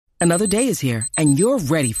Another day is here, and you're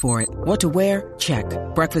ready for it. What to wear? Check.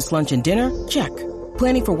 Breakfast, lunch, and dinner? Check.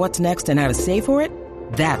 Planning for what's next and how to save for it?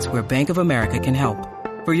 That's where Bank of America can help.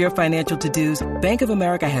 For your financial to-dos, Bank of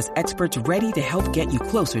America has experts ready to help get you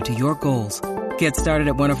closer to your goals. Get started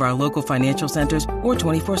at one of our local financial centers or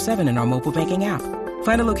 24/7 in our mobile banking app.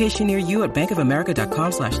 Find a location near you at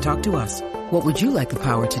bankofamerica.com/talktous. What would you like the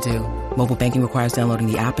power to do? Mobile banking requires downloading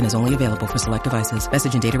the app and is only available for select devices.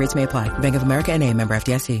 Message and data rates may apply. Bank of America NA, member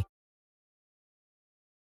FDIC.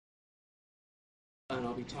 And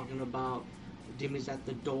I'll be talking about Demons at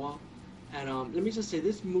the Door. And let me just say,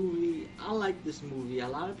 this movie, I like this movie. A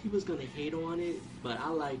lot of people's gonna hate on it, but I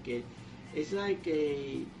like it. It's like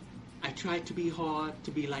I tried to be hard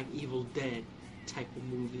to be like Evil Dead type of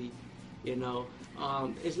movie, you know.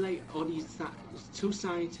 It's like all these two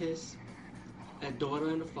scientists, a daughter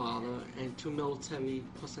and a father, and two military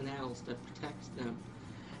personnel that protects them,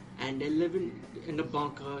 and they live in the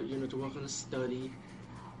bunker, you know, to work on a study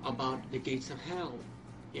about the gates of hell,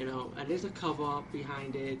 you know. And there's a cover up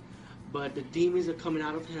behind it, but the demons are coming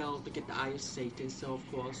out of hell to get the eye of Satan, so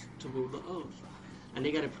of course to rule the earth, and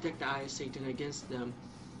they got to protect the eye of Satan against them.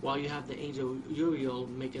 While you have the angel Uriel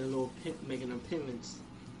making an appearance,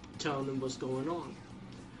 telling them what's going on.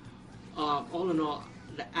 All in all,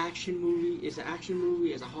 the action movie is an action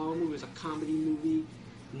movie, it's a horror movie, it's a comedy movie,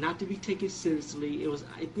 not to be taken seriously.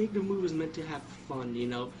 I think the movie was meant to have fun, you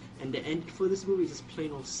know, and the end for this movie is just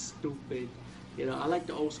plain old stupid. You know, I like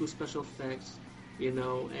the old school special effects, you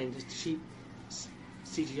know, and the cheap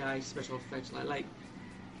CGI special effects. I like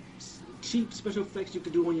cheap special effects you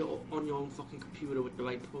could do on your own fucking computer with the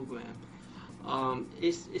right program.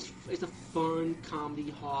 It's a fun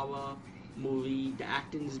comedy horror movie. The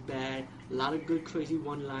acting is bad. A lot of good crazy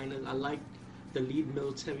one-liners. I like the lead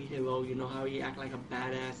military hero. You know how he act like a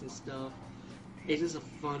badass and stuff. It's just a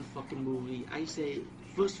fun fucking movie. I say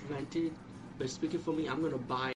first rent it, but speaking for me, I'm gonna buy